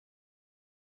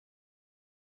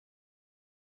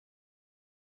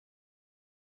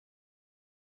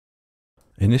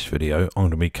In this video, I'm going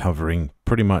to be covering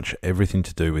pretty much everything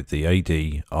to do with the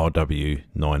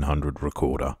AD-RW900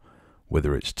 recorder,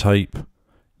 whether it's tape,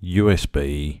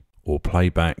 USB, or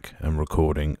playback and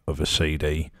recording of a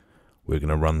CD. We're going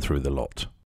to run through the lot.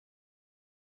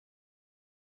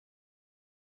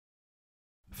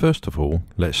 First of all,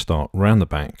 let's start round the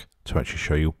back to actually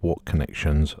show you what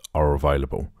connections are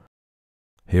available.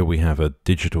 Here we have a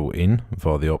digital in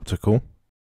via the optical,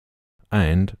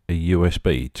 and a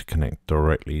USB to connect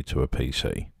directly to a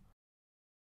PC.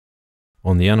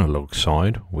 On the analog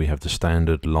side, we have the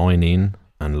standard line in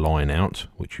and line out,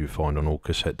 which you find on all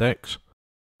cassette decks,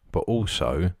 but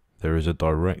also there is a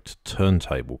direct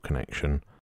turntable connection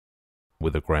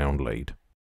with a ground lead.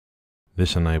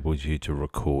 This enables you to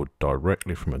record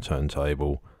directly from a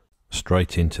turntable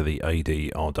straight into the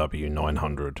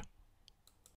AD-RW900.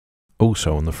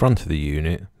 Also on the front of the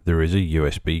unit, there is a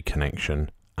USB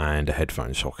connection and a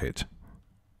headphone socket.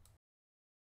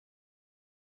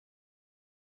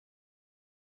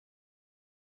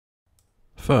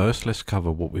 First, let's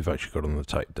cover what we've actually got on the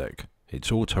tape deck.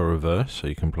 It's auto reverse, so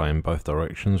you can play in both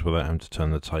directions without having to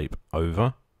turn the tape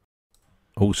over.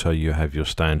 Also, you have your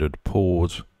standard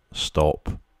pause,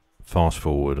 stop, fast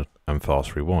forward and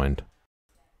fast rewind.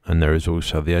 And there is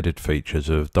also the added features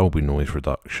of Dolby noise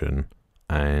reduction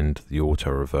and the auto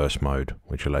reverse mode,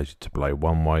 which allows you to play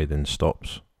one way then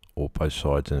stops, or both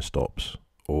sides and stops,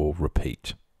 or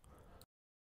repeat.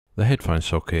 The headphone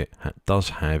socket does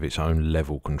have its own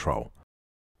level control,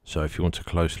 so if you want to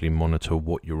closely monitor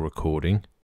what you're recording,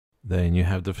 then you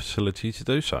have the facility to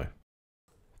do so.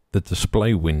 The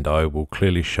display window will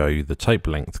clearly show you the tape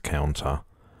length counter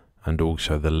and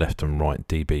also the left and right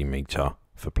dB meter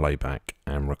for playback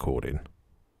and recording.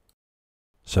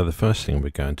 So the first thing we're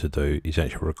going to do is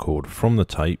actually record from the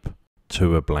tape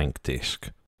to a blank disc.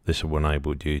 This will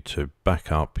enable you to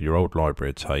back up your old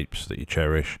library of tapes that you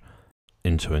cherish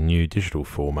into a new digital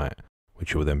format,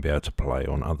 which you will then be able to play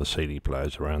on other CD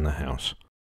players around the house.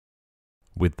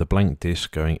 With the blank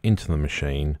disc going into the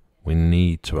machine, we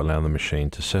need to allow the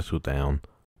machine to settle down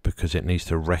because it needs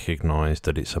to recognize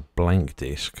that it's a blank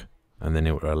disc, and then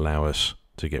it will allow us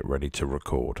to get ready to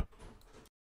record.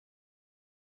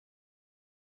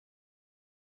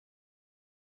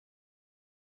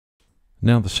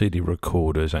 Now the CD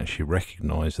recorder has actually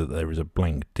recognised that there is a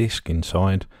blank disc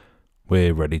inside,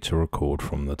 we're ready to record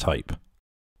from the tape.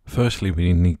 Firstly,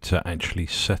 we need to actually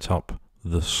set up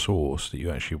the source that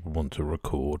you actually want to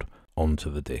record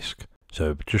onto the disc.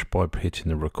 So just by hitting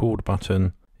the record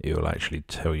button, it will actually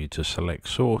tell you to select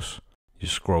source. You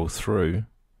scroll through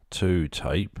to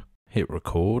tape, hit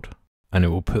record, and it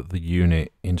will put the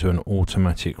unit into an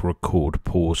automatic record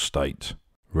pause state,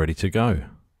 ready to go.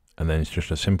 And then it's just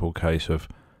a simple case of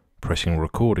pressing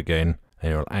record again,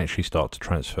 and it will actually start to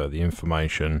transfer the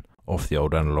information off the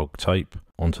old analog tape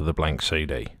onto the blank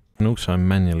CD. You can also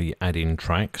manually add in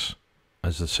tracks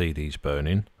as the CD's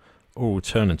burning, or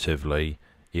alternatively,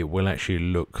 it will actually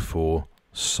look for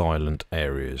silent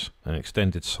areas. An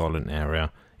extended silent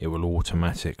area, it will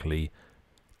automatically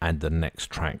add the next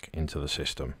track into the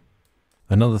system.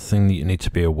 Another thing that you need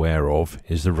to be aware of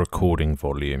is the recording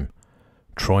volume.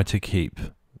 Try to keep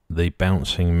the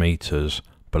bouncing meters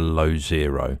below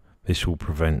 0. This will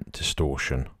prevent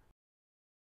distortion.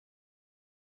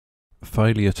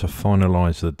 Failure to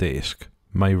finalize the disc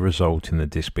may result in the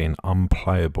disc being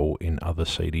unplayable in other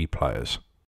CD players.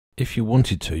 If you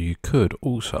wanted to, you could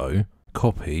also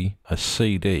copy a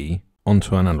CD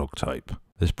onto analog tape.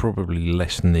 There's probably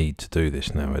less need to do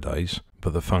this nowadays,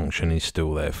 but the function is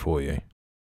still there for you.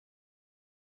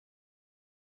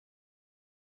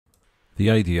 The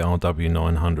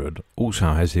AD-RW900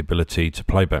 also has the ability to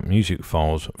play back music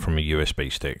files from a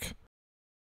USB stick.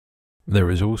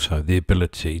 There is also the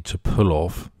ability to pull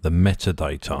off the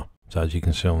metadata. So as you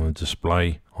can see on the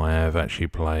display, I have actually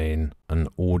playing an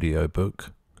audio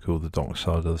book called The Dark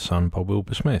Side of the Sun by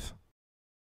Wilbur Smith.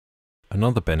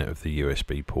 Another benefit of the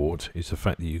USB port is the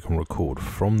fact that you can record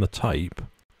from the tape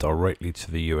directly to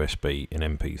the USB in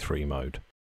MP3 mode.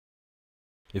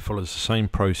 It follows the same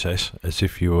process as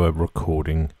if you were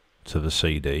recording to the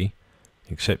CD,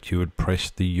 except you would press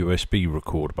the USB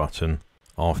record button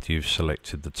after you've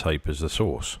selected the tape as the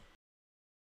source.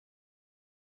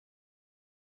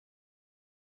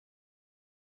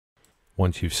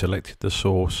 Once you've selected the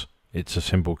source, it's a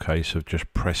simple case of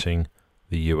just pressing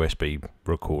the USB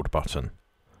record button.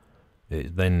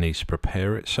 It then needs to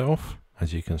prepare itself,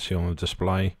 as you can see on the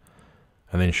display,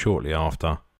 and then shortly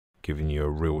after, giving you a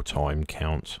real-time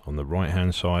count on the right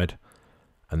hand side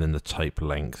and then the tape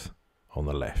length on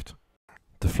the left.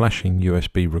 The flashing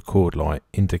USB record light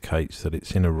indicates that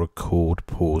it's in a record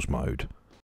pause mode.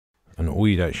 And all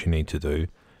you'd actually need to do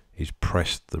is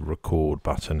press the record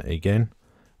button again,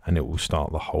 and it will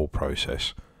start the whole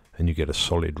process. And you get a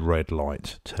solid red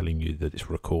light telling you that it's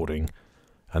recording,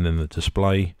 and then the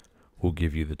display will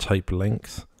give you the tape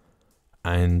length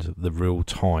and the real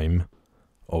time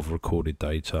of recorded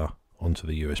data onto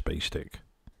the USB stick.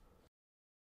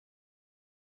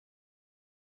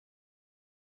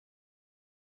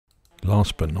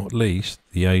 Last but not least,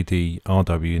 the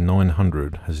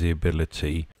AD-RW900 has the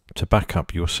ability to back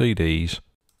up your CDs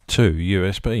to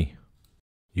USB.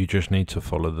 You just need to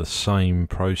follow the same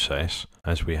process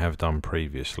as we have done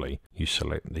previously. You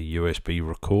select the USB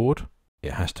record,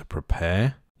 it has to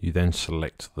prepare, you then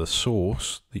select the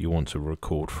source that you want to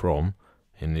record from,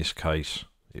 in this case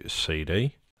it's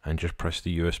CD, and just press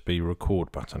the USB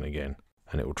record button again,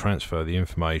 and it will transfer the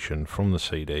information from the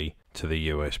CD to the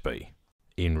USB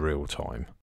in real time.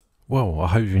 Well, I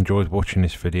hope you've enjoyed watching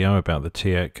this video about the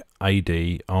TEAC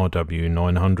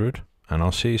AD-RW900, and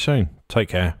I'll see you soon. Take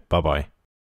care, bye bye.